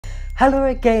Hello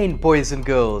again, boys and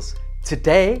girls.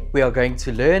 Today we are going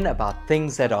to learn about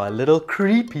things that are a little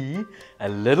creepy, a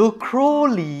little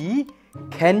crawly.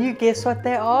 Can you guess what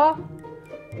they are?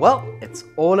 Well, it's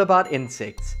all about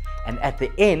insects. And at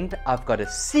the end, I've got a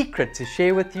secret to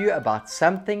share with you about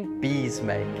something bees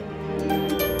make.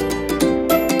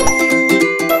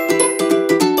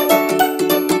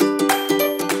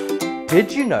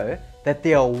 Did you know that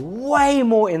there are way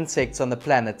more insects on the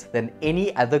planet than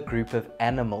any other group of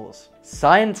animals?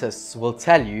 Scientists will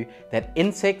tell you that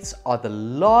insects are the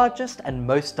largest and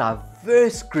most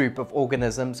diverse group of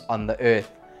organisms on the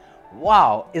earth.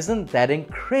 Wow, isn't that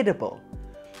incredible?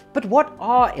 But what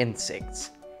are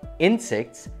insects?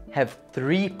 Insects have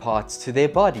three parts to their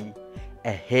body: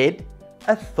 a head,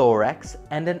 a thorax,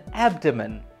 and an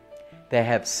abdomen. They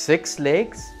have 6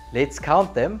 legs. Let's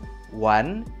count them.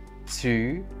 1,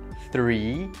 2,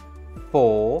 3,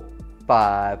 4,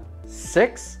 5,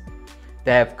 6.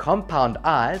 They have compound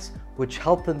eyes which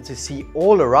help them to see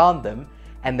all around them,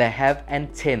 and they have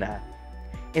antennae.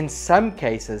 In some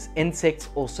cases, insects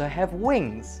also have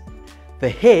wings. The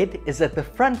head is at the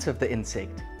front of the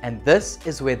insect, and this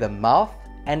is where the mouth,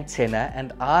 antenna,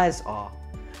 and eyes are.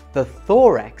 The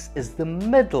thorax is the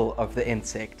middle of the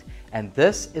insect, and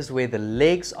this is where the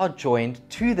legs are joined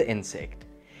to the insect.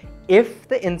 If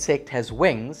the insect has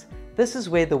wings, this is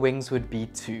where the wings would be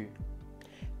too.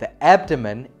 The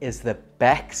abdomen is the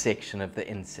back section of the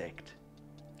insect.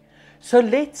 So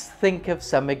let's think of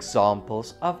some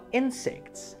examples of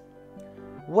insects.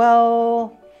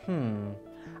 Well,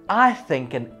 I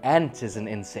think an ant is an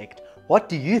insect. What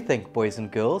do you think, boys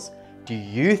and girls? Do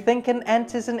you think an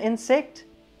ant is an insect?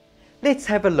 Let's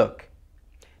have a look.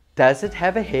 Does it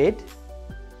have a head?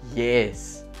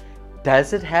 Yes.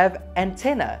 Does it have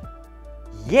antennae?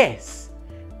 Yes.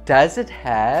 Does it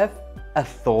have a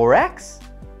thorax?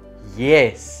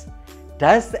 Yes.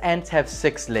 Does the ant have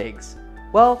 6 legs?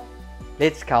 Well,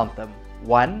 let's count them.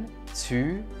 1,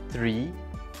 2, 3,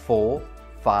 4,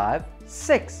 5,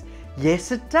 6.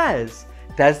 Yes, it does.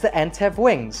 Does the ant have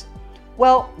wings?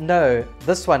 Well, no,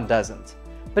 this one doesn't.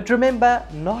 But remember,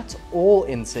 not all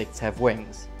insects have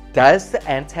wings. Does the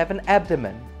ant have an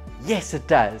abdomen? Yes, it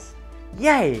does.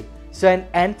 Yay! So an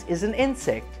ant is an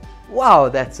insect. Wow,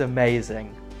 that's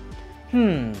amazing.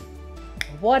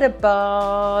 What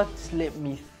about, let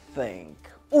me think.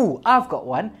 Oh, I've got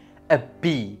one. A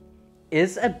bee.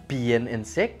 Is a bee an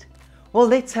insect? Well,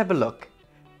 let's have a look.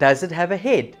 Does it have a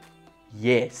head?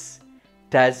 Yes.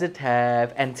 Does it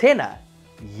have antennae?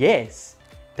 Yes.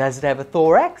 Does it have a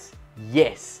thorax?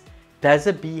 Yes. Does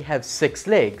a bee have 6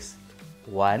 legs?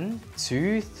 1,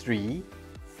 2, 3,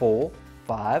 4,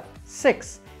 5,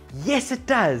 6. Yes, it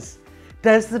does.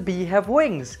 Does the bee have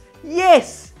wings?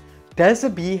 Yes. Does a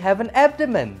bee have an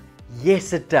abdomen?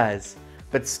 Yes, it does.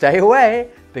 But stay away,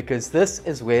 because this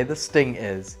is where the sting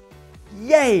is.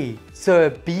 Yay! So a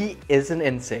bee is an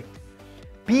insect.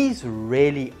 Bees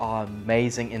really are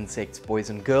amazing insects, boys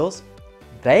and girls.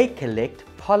 They collect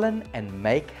pollen and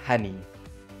make honey.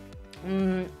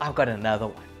 I've got another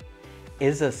one.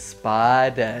 Is a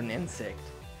spider an insect?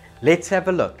 Let's have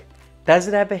a look. Does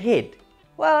it have a head?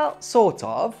 Well, sort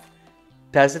of.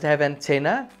 Does it have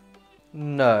antennae?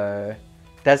 No.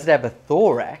 Does it have a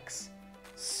thorax?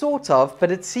 Sort of, but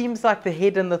it seems like the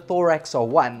head and the thorax are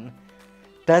one.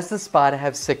 Does the spider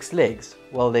have 6 legs?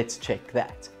 Well, let's check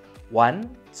that. 1,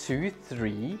 2,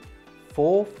 3,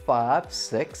 4, 5,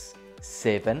 6,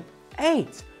 7,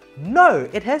 8. No,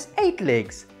 it has 8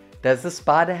 legs. Does the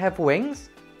spider have wings?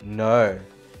 No.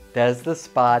 Does the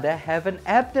spider have an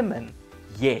abdomen?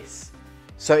 Yes.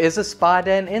 So is a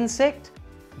spider an insect?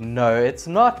 No, it's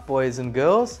not, boys and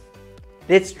girls.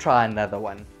 Let's try another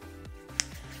one.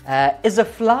 Is a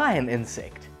fly an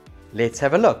insect? Let's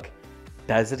have a look.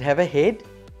 Does it have a head?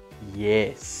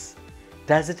 Yes.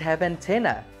 Does it have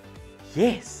antennae?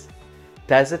 Yes.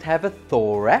 Does it have a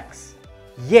thorax?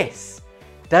 Yes.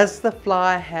 Does the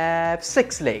fly have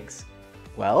 6 legs?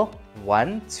 Well,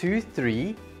 1, 2,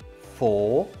 3,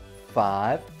 4,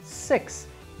 5, 6.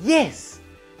 Yes.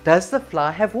 Does the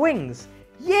fly have wings?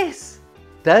 Yes.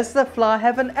 Does the fly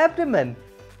have an abdomen?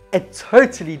 It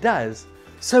totally does.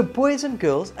 So boys and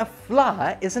girls, a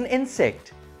fly is an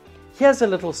insect. Here's a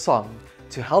little song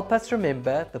to help us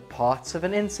remember the parts of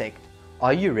an insect.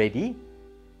 Are you ready?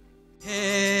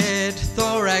 Head,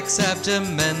 thorax,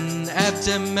 abdomen,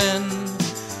 abdomen.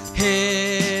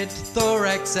 Head,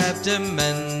 thorax,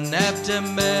 abdomen,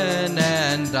 abdomen,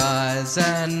 and eyes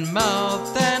and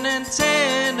mouth and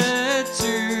antenna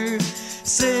too.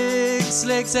 6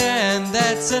 legs, and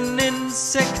that's an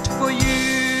insect for you.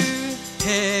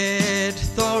 Head,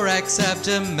 thorax,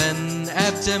 abdomen,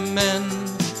 abdomen.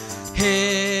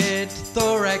 Head, head,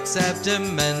 thorax,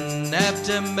 abdomen,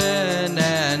 abdomen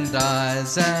and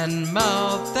eyes and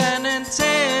mouth and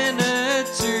antenna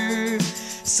too.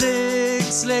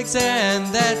 6 legs and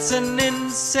that's an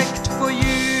insect for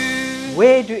you.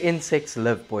 Where do insects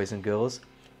live, boys and girls?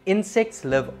 Insects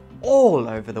live all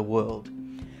over the world.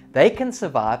 They can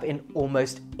survive in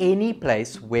almost any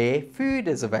place where food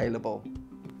is available.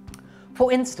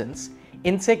 For instance,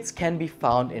 insects can be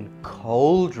found in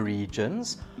cold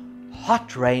regions, hot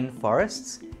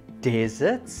rainforests,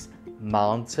 deserts,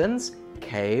 mountains,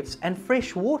 caves and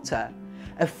fresh water.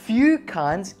 A few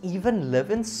kinds even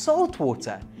live in salt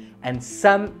water, and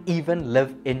some even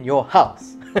live in your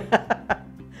house.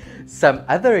 Some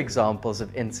other examples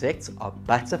of insects are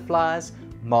butterflies,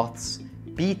 moths,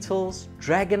 beetles,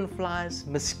 dragonflies,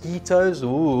 mosquitoes,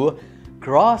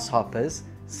 grasshoppers,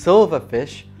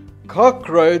 silverfish,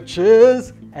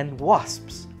 cockroaches and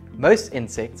wasps. Most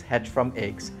insects hatch from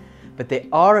eggs, but there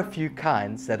are a few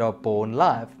kinds that are born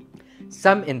live.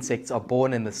 Some insects are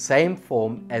born in the same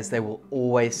form as they will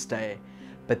always stay,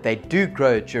 but they do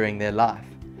grow during their life.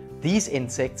 These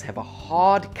insects have a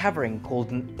hard covering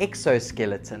called an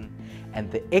exoskeleton, and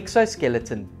the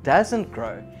exoskeleton doesn't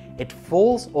grow. It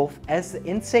falls off as the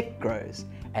insect grows,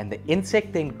 and the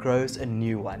insect then grows a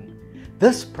new one.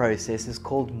 This process is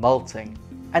called molting,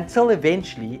 until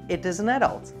eventually it is an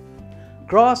adult.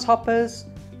 Grasshoppers,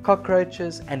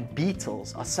 cockroaches and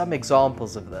beetles are some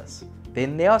examples of this.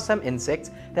 Then there are some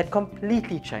insects that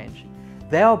completely change.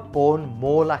 They are born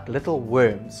more like little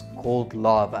worms called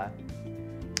larvae.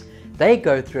 They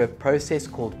go through a process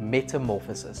called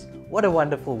metamorphosis. What a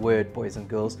wonderful word, boys and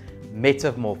girls,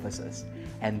 metamorphosis.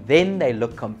 And then they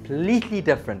look completely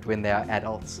different when they are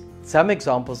adults. Some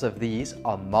examples of these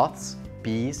are moths,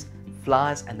 bees,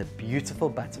 flies and the beautiful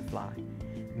butterfly.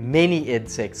 Many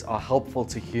insects are helpful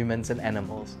to humans and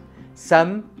animals.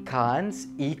 Some kinds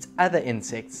eat other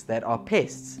insects that are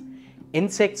pests.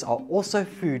 Insects are also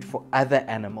food for other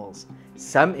animals.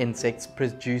 Some insects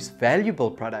produce valuable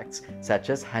products such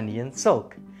as honey and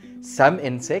silk. Some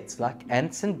insects, like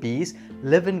ants and bees,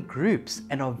 live in groups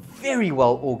and are very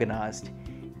well organized.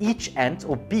 Each ant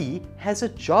or bee has a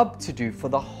job to do for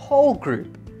the whole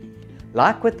group.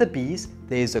 Like with the bees,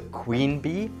 there is a queen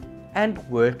bee and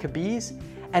worker bees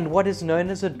and what is known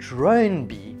as a drone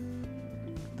bee.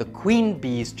 The queen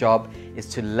bee's job is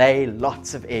to lay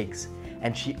lots of eggs,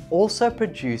 and she also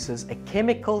produces a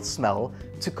chemical smell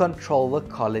to control the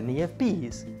colony of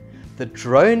bees. The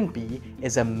drone bee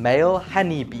is a male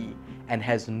honeybee and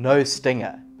has no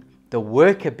stinger. The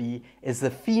worker bee is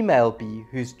the female bee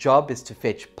whose job is to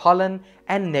fetch pollen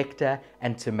and nectar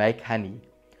and to make honey.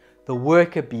 The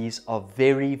worker bees are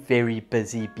very, very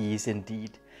busy bees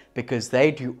indeed, because they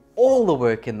do all the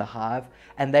work in the hive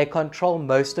and they control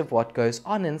most of what goes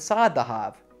on inside the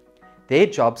hive. Their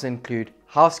jobs include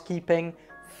housekeeping,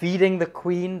 feeding the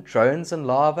queen, drones and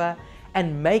larvae,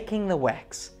 and making the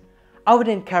wax. I would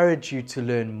encourage you to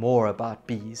learn more about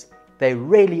bees. They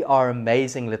really are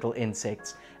amazing little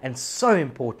insects and so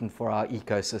important for our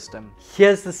ecosystem.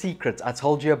 Here's the secret I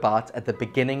told you about at the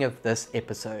beginning of this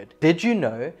episode. Did you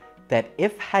know that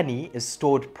if honey is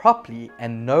stored properly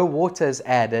and no water is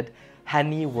added,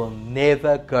 honey will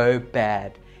never go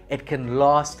bad? It can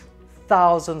last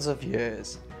thousands of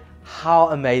years. How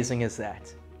amazing is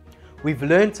that? We've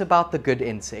learnt about the good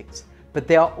insects, but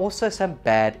there are also some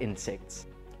bad insects.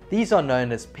 These are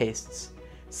known as pests.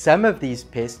 Some of these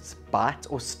pests bite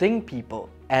or sting people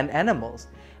and animals,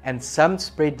 and some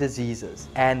spread diseases.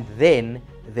 And then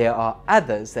there are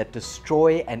others that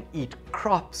destroy and eat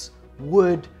crops,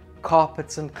 wood,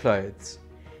 carpets and clothes.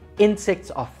 Insects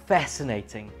are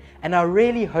fascinating, and I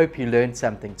really hope you learned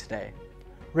something today.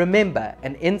 Remember,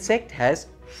 an insect has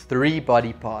 3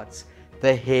 body parts: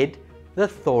 the head, the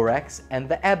thorax and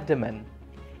the abdomen.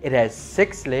 It has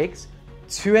 6 legs,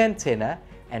 2 antennae,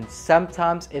 and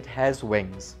sometimes it has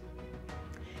wings.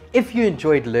 If you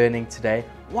enjoyed learning today,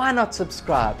 why not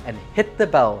subscribe and hit the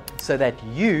bell so that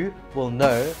you will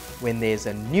know when there's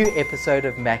a new episode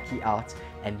of Mackey out,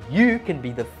 and you can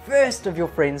be the first of your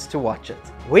friends to watch it.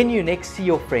 When you next see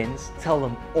your friends, tell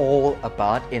them all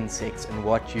about insects and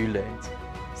what you learned.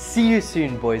 See you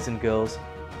soon, boys and girls.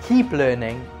 Keep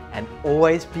learning and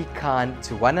always be kind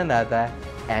to one another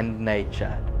and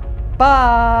nature.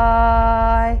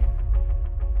 Bye!